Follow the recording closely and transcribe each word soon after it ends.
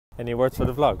Any words for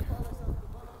the vlog?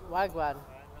 Wagwan,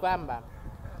 Guamba.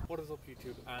 What is up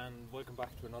YouTube, and welcome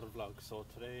back to another vlog. So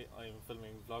today I'm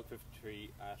filming vlog 53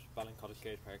 at Ballincollig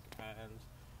Skatepark, and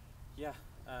yeah,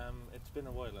 it's been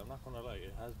a while, I'm not going to lie,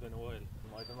 it has been a while.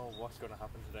 I don't know what's going to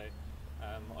happen today.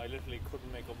 I literally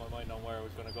couldn't make up my mind on where I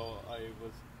was going to go. I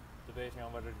was debating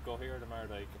on whether to go here or the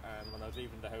Mardyke, and when I was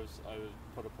leaving the house I would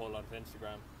put a poll onto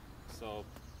Instagram. So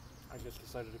I just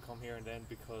decided to come here and then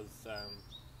because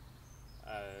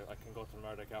I can go to the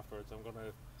Mardyke afterwards. I'm going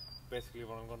to, basically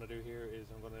what I'm going to do here is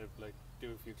I'm going to like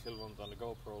do a few chill runs on the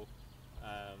GoPro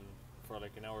for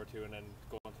like an hour or two and then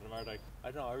go on to the Mardyke.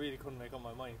 I don't know, I really couldn't make up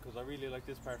my mind because I really like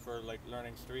this part for like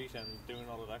learning street and doing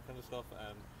all of that kind of stuff.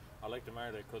 I like the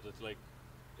Mardyke because it's like,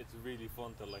 it's really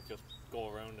fun to like just go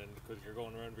around, and because you're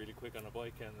going around really quick on a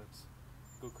bike and it's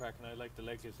good crack. And I like the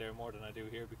ledges there more than I do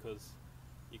here because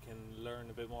you can learn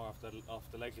a bit more off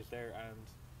the ledges there, and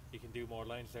you can do more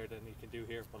lines there than you can do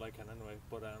here, but I can anyway.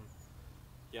 But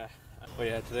yeah. But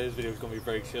yeah, today's video is going to be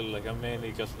very chill. Like, I'm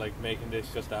mainly just like making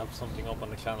this just to have something up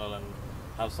on the channel and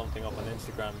have something up on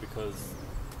Instagram because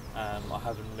I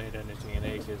haven't made anything in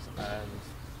ages, and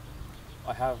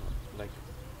I haven't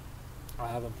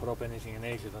put up anything in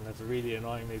ages, and it's really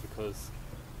annoying me because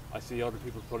I see other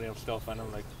people putting up stuff and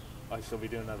I'm like, I should be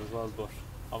doing that as well, but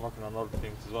I'm working on other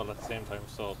things as well at the same time.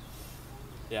 So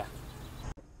yeah.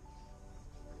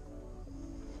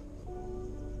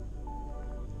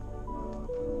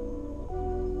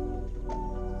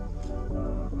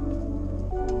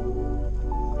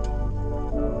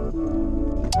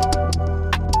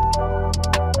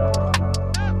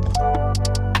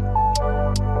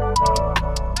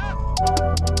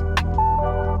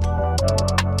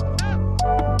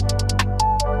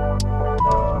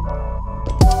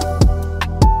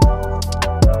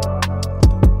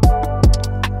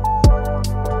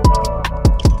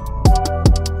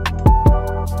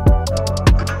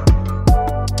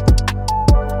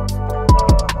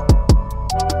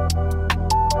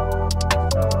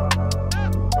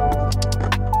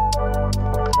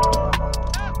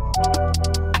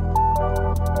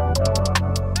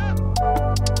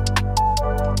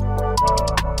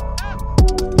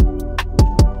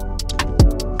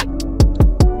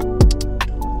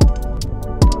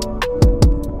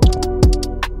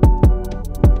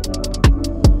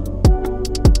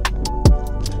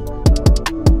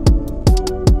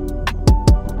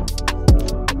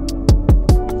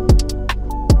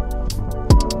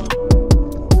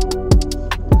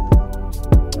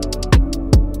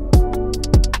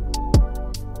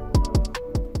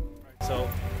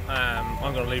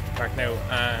 I'm going to leave the park now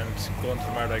and go into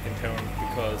the Mardyke in town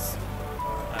because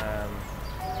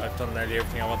I've done nearly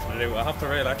everything I wanted to do. I have to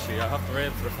rail actually, I have to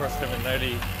rail for the first time in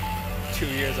nearly 2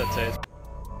 years I'd say.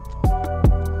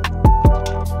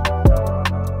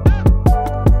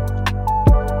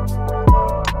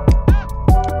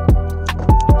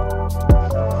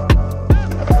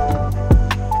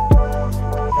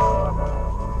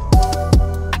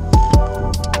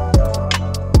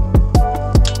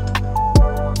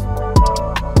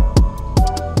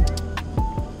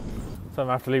 I'm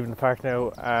after leaving the park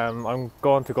now. I'm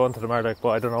going to go into the Mardyke, but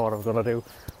I don't know what I'm going to do.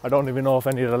 I don't even know if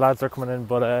any of the lads are coming in,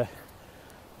 but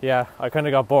yeah, I kind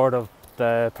of got bored of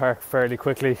the park fairly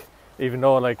quickly, even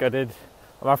though like I'm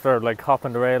after like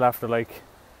hopping the rail after like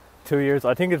 2 years.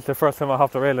 I think it's the first time I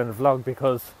hopped the rail in a vlog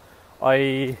because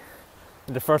in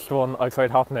the first one I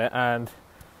tried hopping it and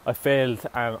I failed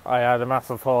and I had a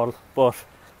massive fall, but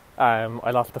I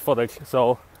lost the footage,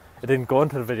 so it didn't go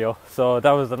into the video, so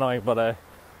that was annoying. But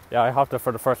yeah, I hopped it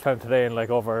for the first time today in like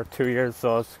over 2 years,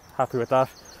 so I was happy with that.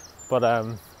 But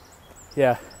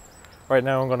yeah, right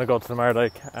now I'm going to go to the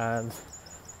Mardyke and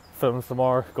film some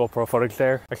more GoPro footage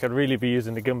there. I should really be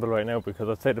using the gimbal right now because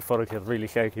I'd say the footage is really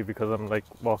shaky because I'm like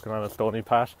walking on a stony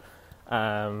path.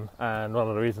 And one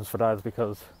of the reasons for that is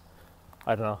because,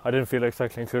 I don't know, I didn't feel like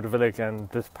cycling through the village, and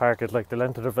this park is like the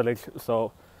length of the village,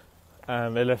 so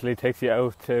it literally takes you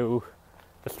out to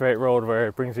the straight road where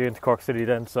it brings you into Cork City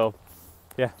then. So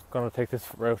yeah, I'm going to take this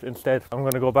route instead. I'm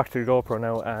going to go back to the GoPro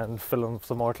now and film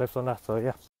some more clips on that, so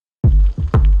yeah.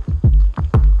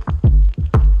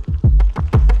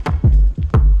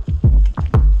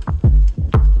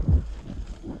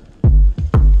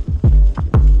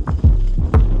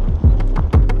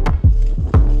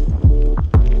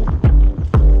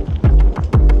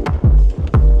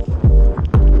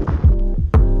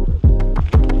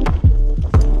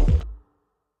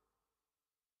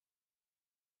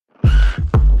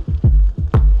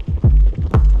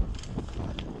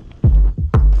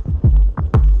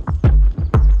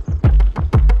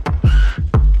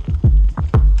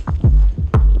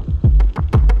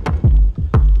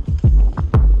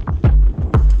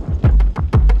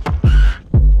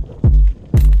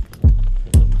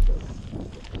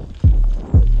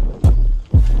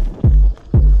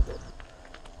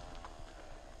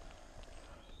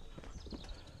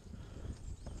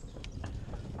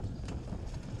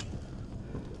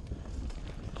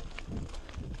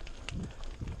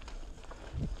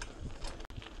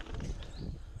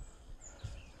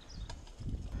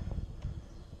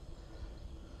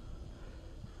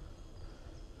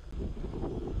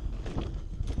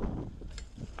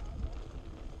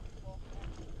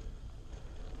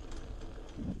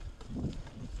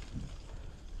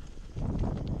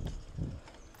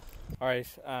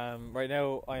 Alright, right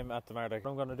now I'm at the Mardyk.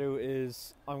 What I'm going to do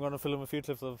is I'm going to film a few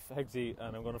clips of Hegsy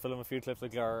and I'm going to film a few clips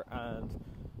of Glare and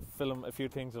film a few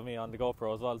things of me on the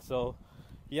GoPro as well. So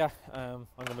yeah, I'm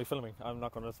going to be filming. I'm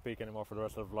not going to speak anymore for the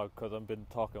rest of the vlog because I've been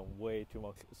talking way too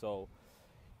much. So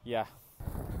yeah.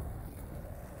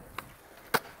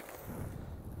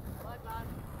 Bye, man.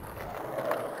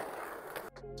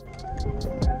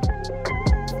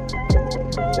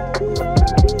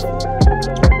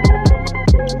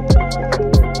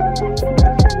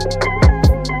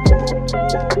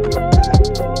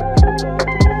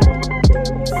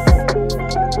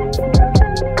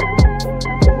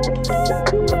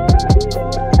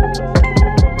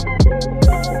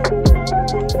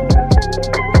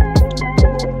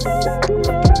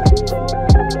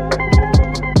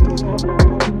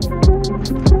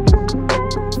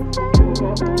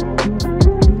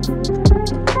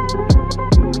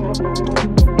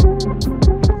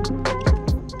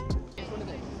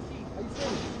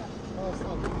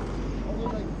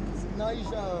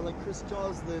 Like Chris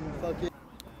Joslin, fucking.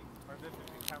 Or this is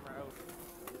the camera out.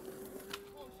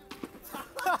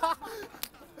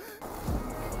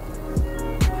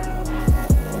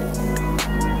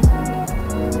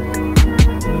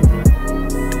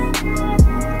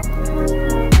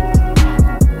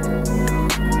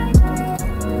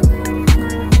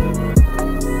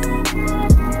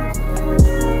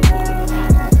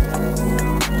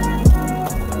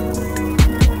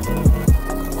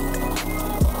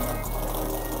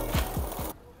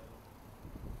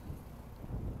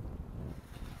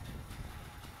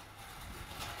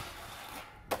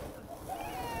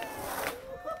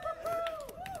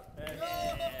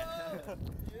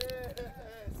 Yes!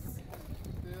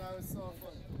 Dude, that was so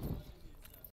fun.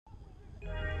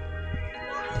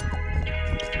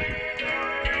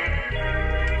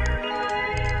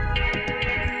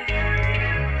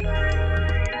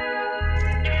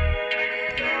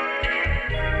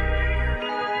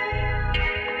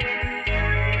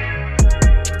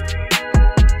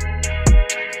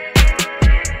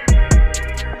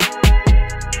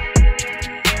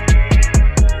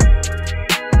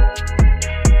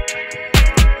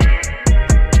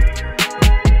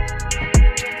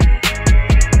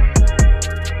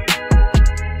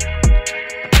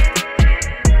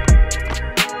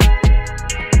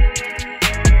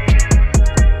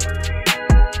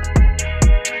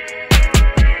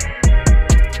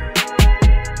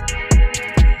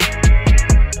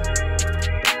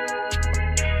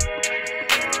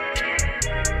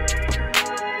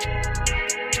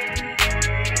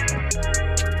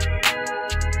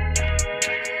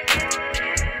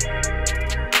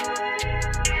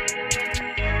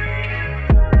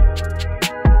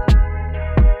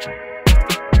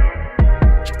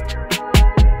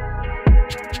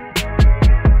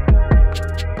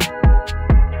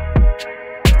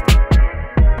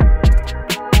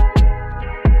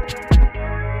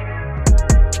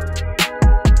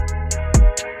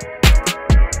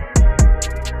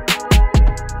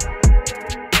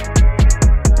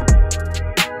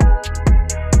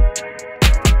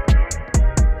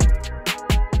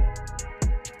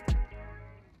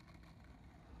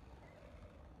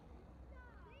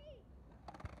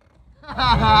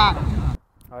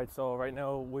 Alright, so right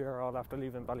now we are all after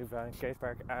leaving Ballyvan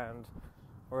Skatepark and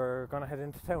we're gonna head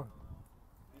into town.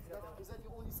 Is that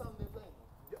the only song they're playing?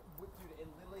 Yeah, dude, it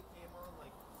literally came on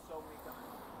like so many times.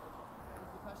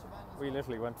 We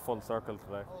literally went full circle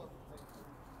today.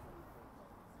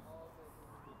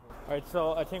 Alright,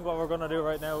 so I think what we're gonna do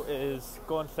right now is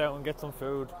go into town and get some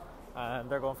food and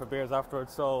they're going for beers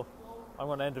afterwards, so I'm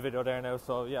gonna end the video there now.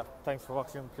 So yeah, thanks for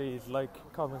watching. Please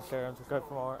like, comment, share and subscribe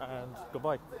for more, and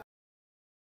goodbye.